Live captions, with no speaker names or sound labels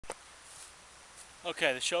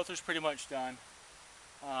Okay, the shelter's pretty much done.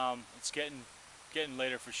 It's getting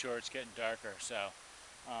later for sure. It's getting darker. So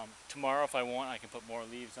tomorrow, if I want, I can put more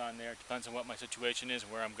leaves on there. It depends on what my situation is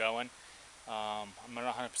and where I'm going. I'm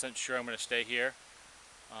not 100% sure I'm going to stay here.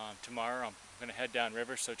 Tomorrow, I'm going to head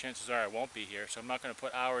downriver, so chances are I won't be here. So I'm not going to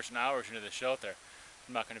put hours and hours into the shelter.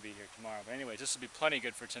 I'm not going to be here tomorrow. But anyways, this will be plenty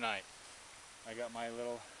good for tonight. I got my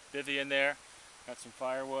little bivvy in there. Got some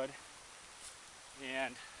firewood,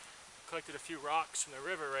 and collected a few rocks from the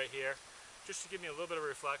river right here just to give me a little bit of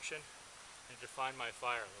reflection and define my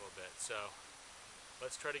fire a little bit. So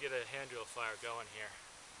let's try to get a hand drill fire going here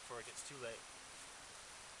before it gets too late.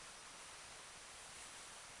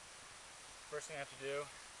 First thing I have to do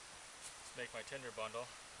is make my tinder bundle.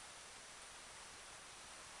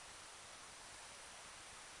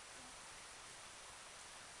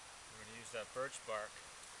 We're going to use that birch bark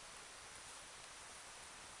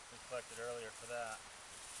we collected earlier for that.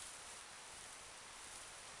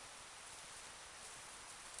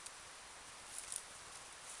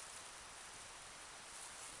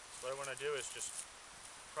 So what I want to do is just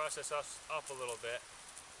process us up a little bit,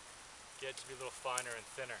 get it to be a little finer and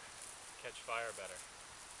thinner, catch fire better.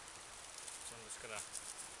 So I'm just going to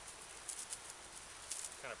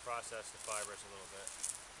kind of process the fibers a little bit.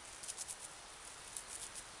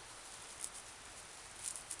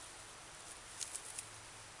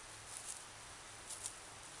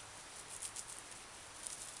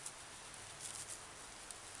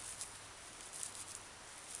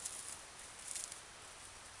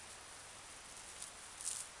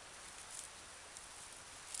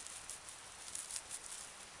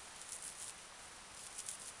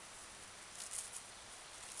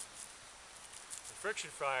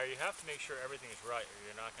 Friction fire, you have to make sure everything is right or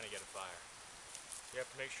you're not going to get a fire. You have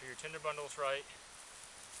to make sure your tinder bundle's right,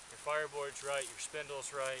 your fireboard's right, your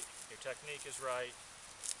spindle's right, your technique is right,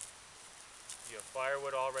 you have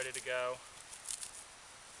firewood all ready to go,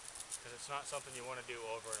 because it's not something you want to do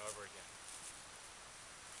over and over again.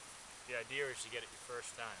 The idea is to get it your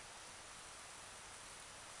first time.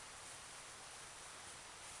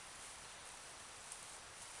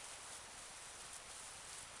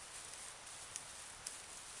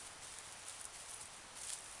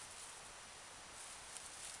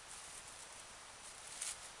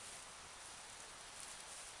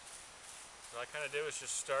 What I kind of do is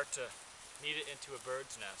just start to knead it into a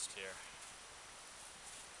bird's nest here.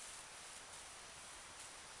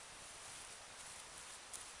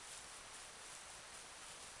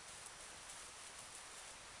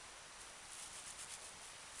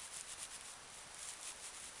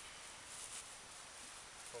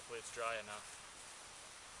 Hopefully it's dry enough.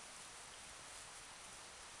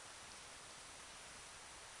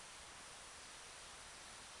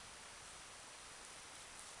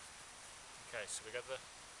 Okay, so we got the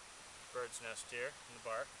bird's nest here in the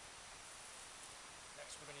bark.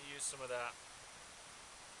 Next we're going to use some of that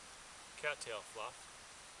cattail fluff.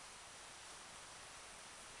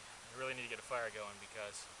 I really need to get a fire going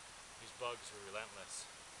because these bugs are relentless.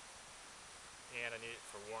 And I need it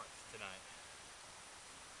for warmth tonight.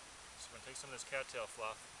 So I'm going to take some of this cattail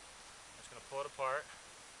fluff. I'm just going to pull it apart.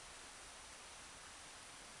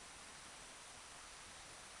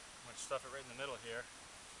 I'm going to stuff it right in the middle here.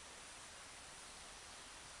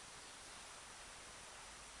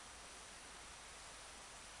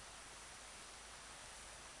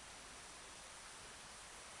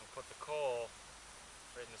 I'll put the coal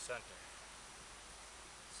right in the center.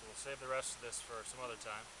 So we'll save the rest of this for some other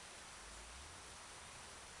time.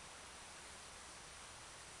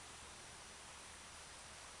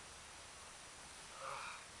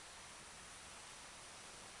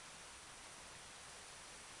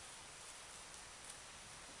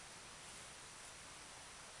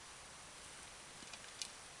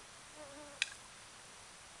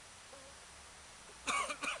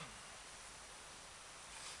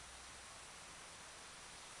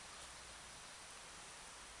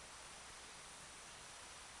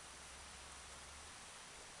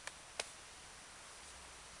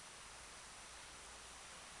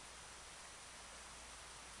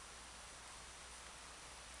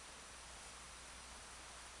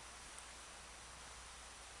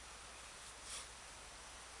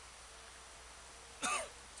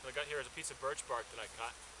 So what I got here is a piece of birch bark that I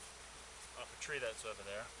cut off a tree that's over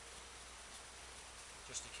there,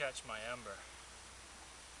 just to catch my ember.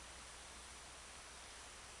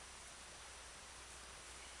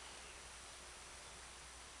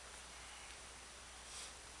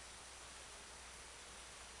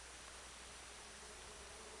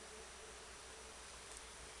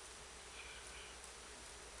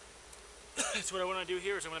 So what I want to do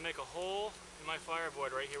here is I'm going to make a hole in my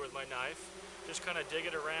fireboard right here with my knife. Just kind of dig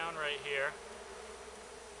it around right here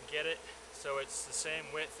and get it so it's the same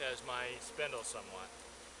width as my spindle somewhat.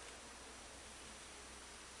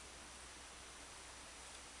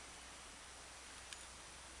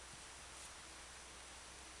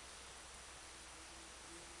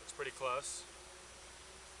 Looks pretty close.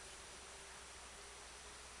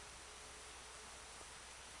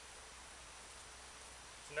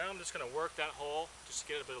 So now I'm just going to work that hole just to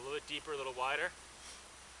get it a little bit deeper, a little wider,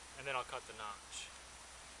 and then I'll cut the notch.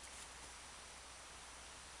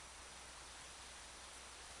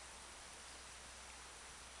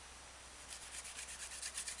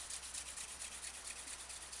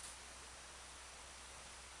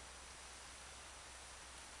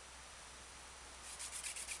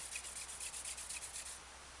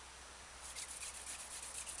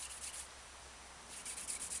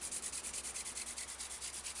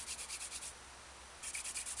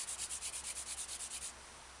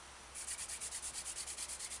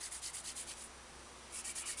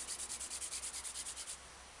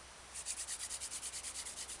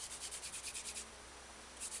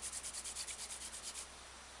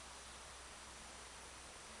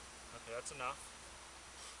 Okay, that's enough.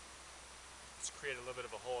 Just create a little bit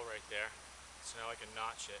of a hole right there. So now I can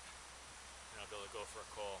notch it and I'll be able to go for a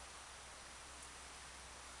coal.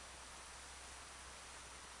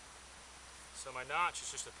 So my notch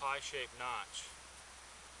is just a pie-shaped notch.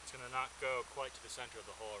 It's going to not go quite to the center of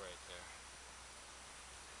the hole right there.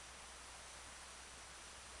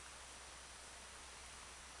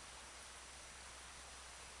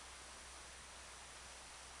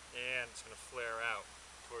 And it's going to flare out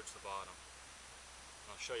towards the bottom.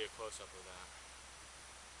 And I'll show you a close-up of that.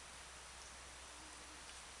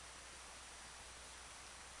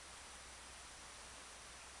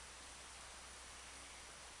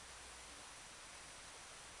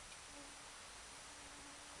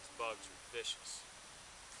 These bugs are vicious.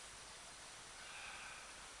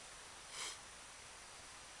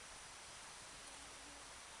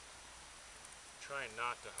 Trying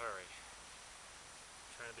not to hurry.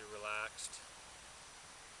 Trying to be relaxed.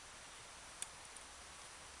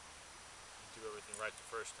 Do everything right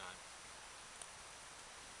the first time.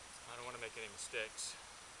 I don't want to make any mistakes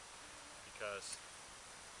because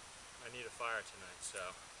I need a fire tonight,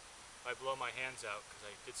 so if I blow my hands out because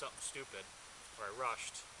I did something stupid or I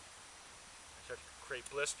rushed, I start to create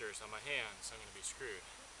blisters on my hands, I'm going to be screwed.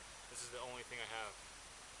 This is the only thing I have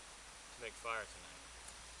to make fire tonight.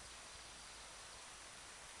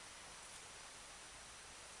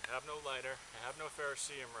 I have no lighter, I have no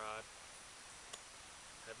ferrocerium rod,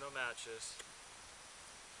 I have no matches.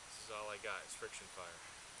 This is all I got, it's friction fire.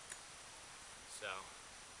 So,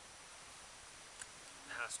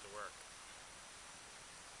 it has to work.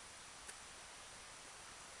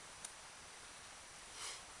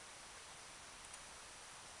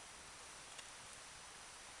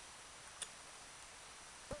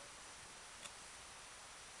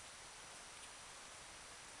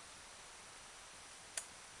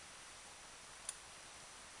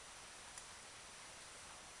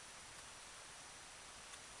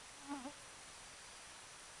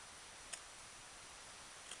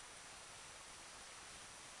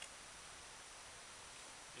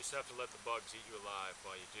 You just have to let the bugs eat you alive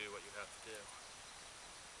while you do what you have to do.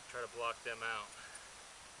 Try to block them out,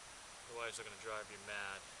 otherwise they're going to drive you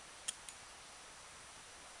mad.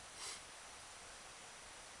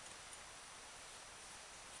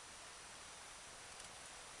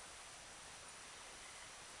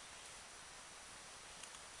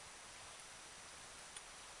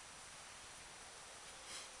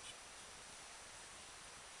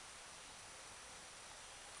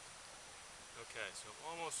 Okay, so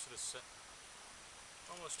I'm almost to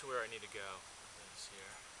where I need to go with this here.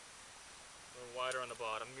 A little wider on the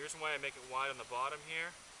bottom. The reason why I make it wide on the bottom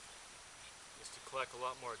here is to collect a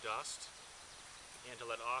lot more dust and to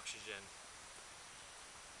let oxygen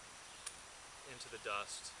into the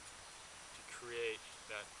dust to create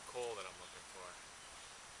that coal that I'm looking for.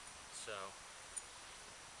 So,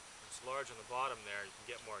 when it's large on the bottom there, you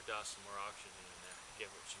can get more dust and more oxygen in there to get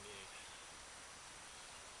what you need.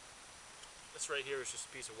 This right here is just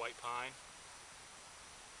a piece of white pine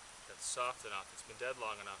that's soft enough, it's been dead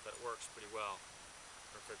long enough that it works pretty well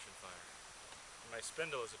for friction fire. And my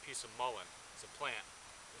spindle is a piece of mullein, it's a plant.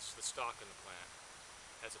 This is the stalk in the plant.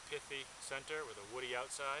 It has a pithy center with a woody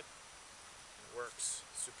outside, and it works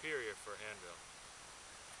superior for a hand drill.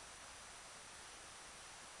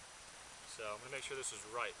 So I'm going to make sure this is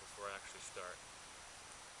right before I actually start.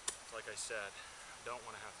 So like I said, I don't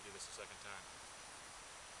want to have to do this a second time.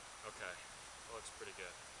 Okay. Looks pretty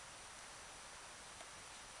good.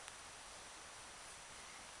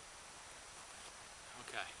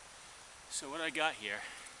 So what I got here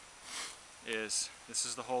is, this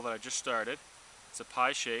is the hole that I just started. It's a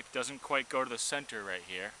pie shape, doesn't quite go to the center right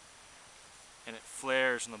here. And it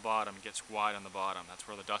flares on the bottom, gets wide on the bottom. That's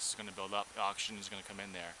where the dust is going to build up, the oxygen is going to come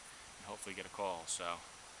in there and hopefully get a call. So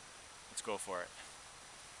let's go for it.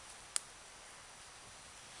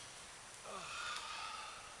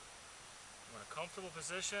 I'm in a comfortable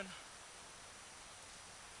position.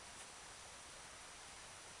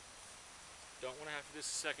 Don't want to have to do this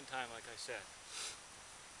a second time, like I said.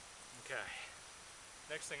 Okay.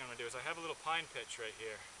 Next thing I'm going to do is I have a little pine pitch right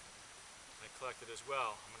here. I collected as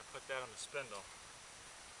well. I'm going to put that on the spindle.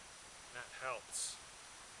 And that helps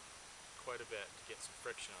quite a bit to get some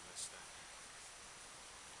friction on this thing.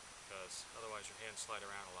 Because otherwise your hands slide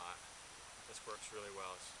around a lot. This works really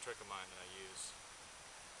well. It's a trick of mine that I use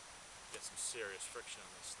to get some serious friction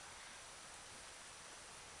on this thing.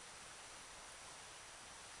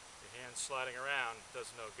 Your hands sliding around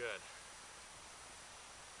does no good.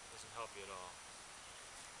 Doesn't help you at all.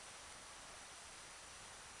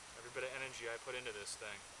 Every bit of energy I put into this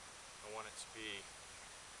thing, I want it to be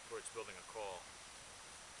towards building a call.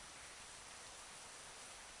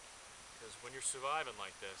 Because when you're surviving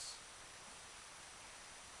like this,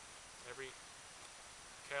 every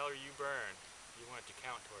calorie you burn, you want it to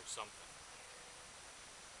count towards something.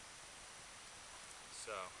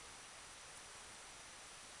 So,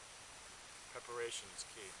 preparation is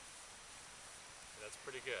key. And that's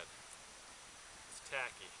pretty good. It's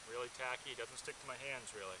tacky, really tacky. It doesn't stick to my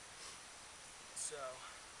hands really. So,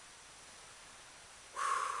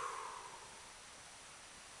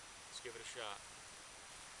 let's give it a shot.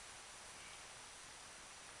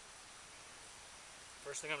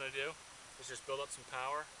 First thing I'm going to do is just build up some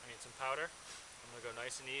some powder. I'm going to go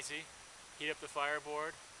nice and easy. Heat up the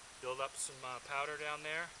fireboard, build up some powder down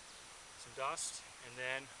there, some dust, and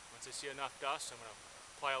then once I see enough dust, I'm going to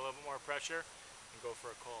apply a little bit more pressure and go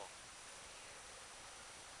for a call.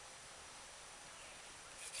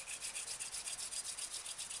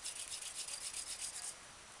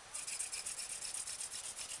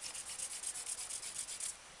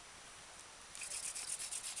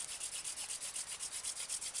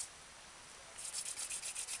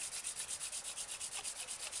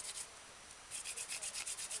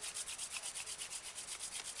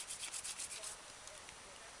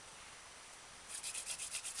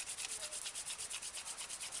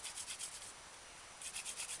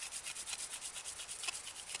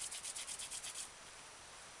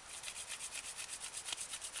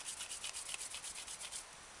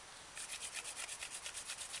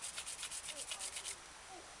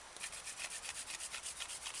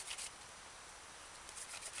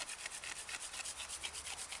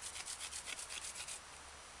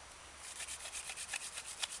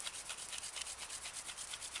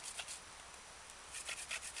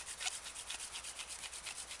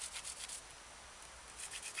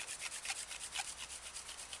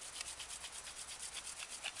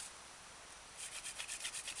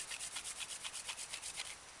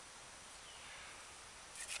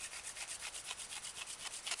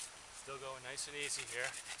 Still going nice and easy here.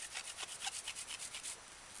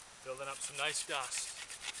 Building up some nice dust.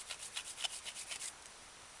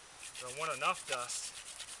 Don't want enough dust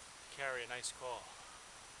to carry a nice call.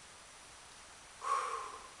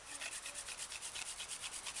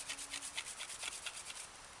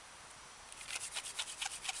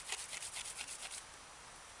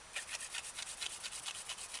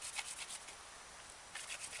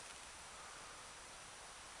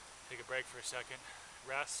 Take a break for a second,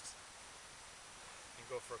 rest, and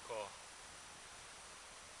go for a call.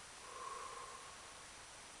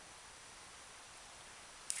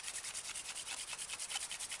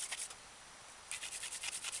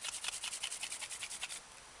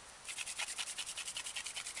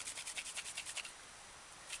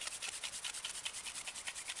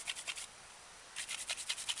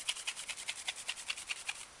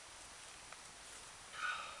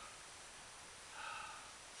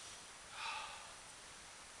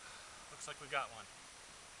 Looks like we got one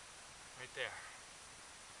right there.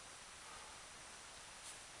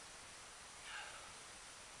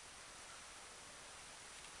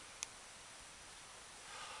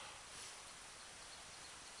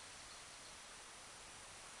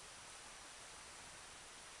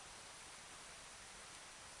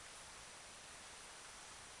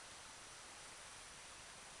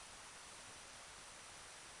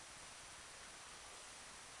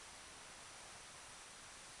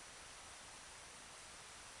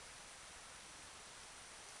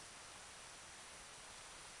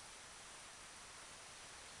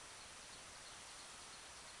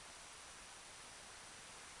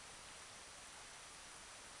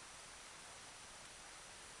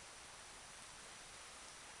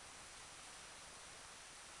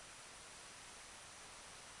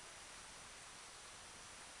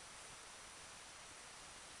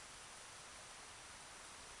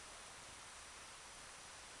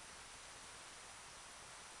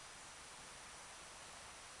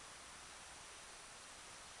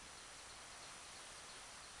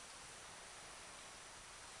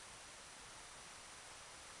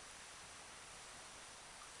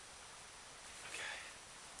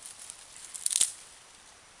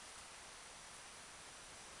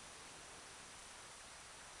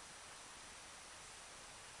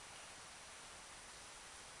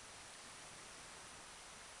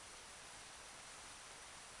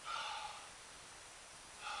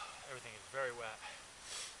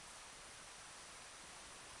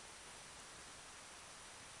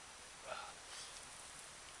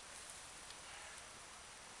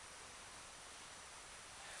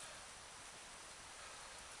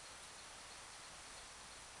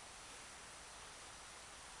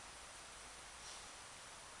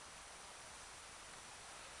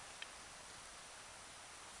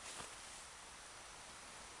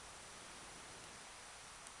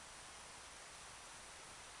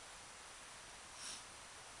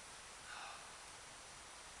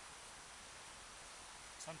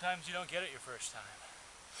 Sometimes you don't get it your first time.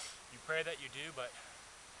 You pray that you do, but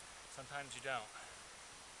sometimes you don't.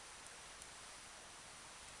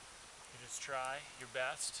 You just try your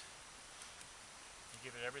best. You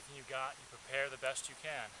give it everything you got. You prepare the best you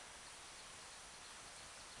can.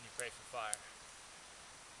 And you pray for fire.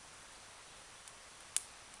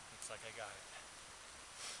 Looks like I got it.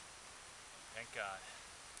 Thank God.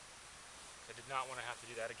 I did not want to have to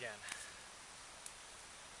do that again.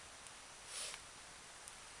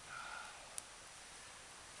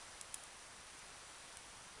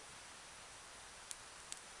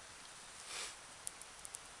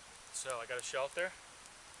 So I got a shelter,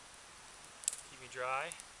 keep me dry,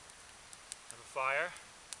 I have a fire,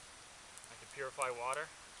 I can purify water,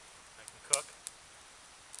 I can cook,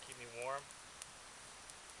 keep me warm.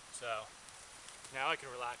 So now I can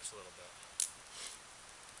relax a little bit.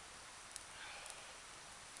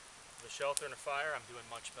 With a shelter and a fire, I'm doing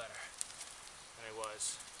much better than I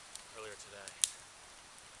was earlier today.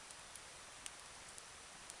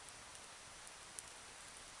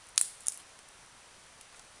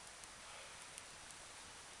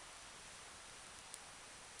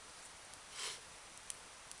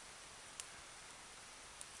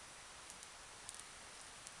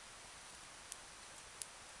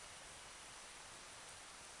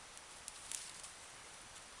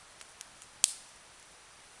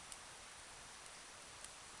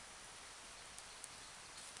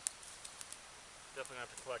 Definitely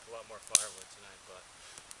have to collect a lot more firewood tonight, but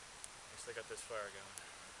at least I got this fire going.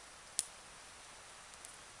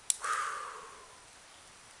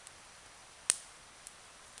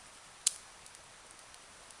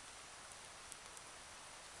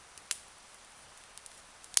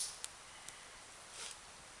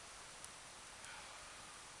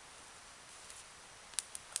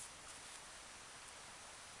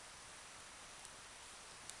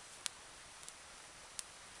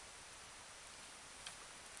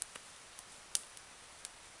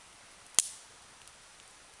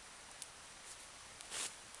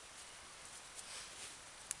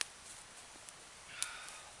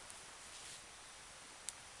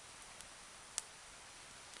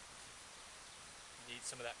 Need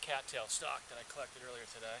some of that cattail stock that I collected earlier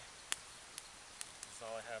today. That's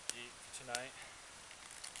all I have to eat for tonight.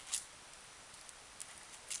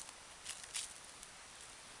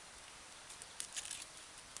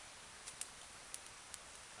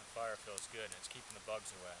 That fire feels good and it's keeping the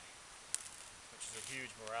bugs away, which is a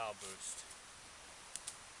huge morale boost.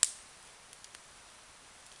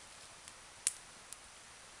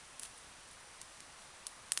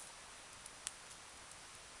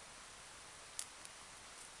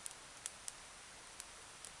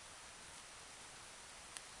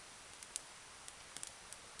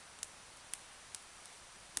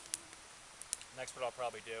 Next, what I'll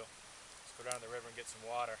probably do is go down to the river and get some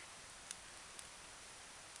water,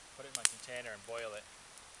 put it in my container and boil it.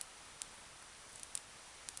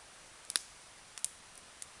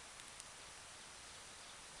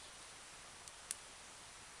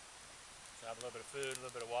 So I have a little bit of food, a little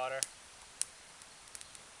bit of water.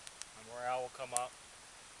 My morale will come up.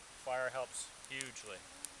 Fire helps hugely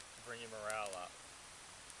to bring your morale up.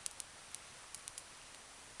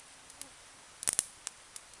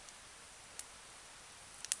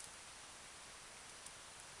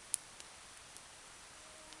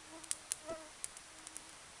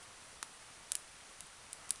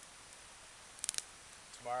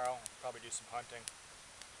 Tomorrow, I'll probably do some hunting,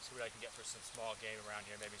 see what I can get for some small game around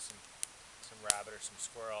here, maybe some rabbit or some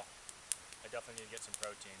squirrel. I definitely need to get some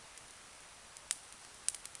protein.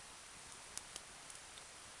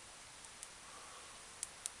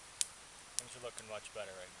 Things are looking much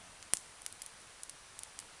better right now.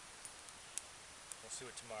 We'll see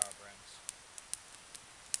what tomorrow brings.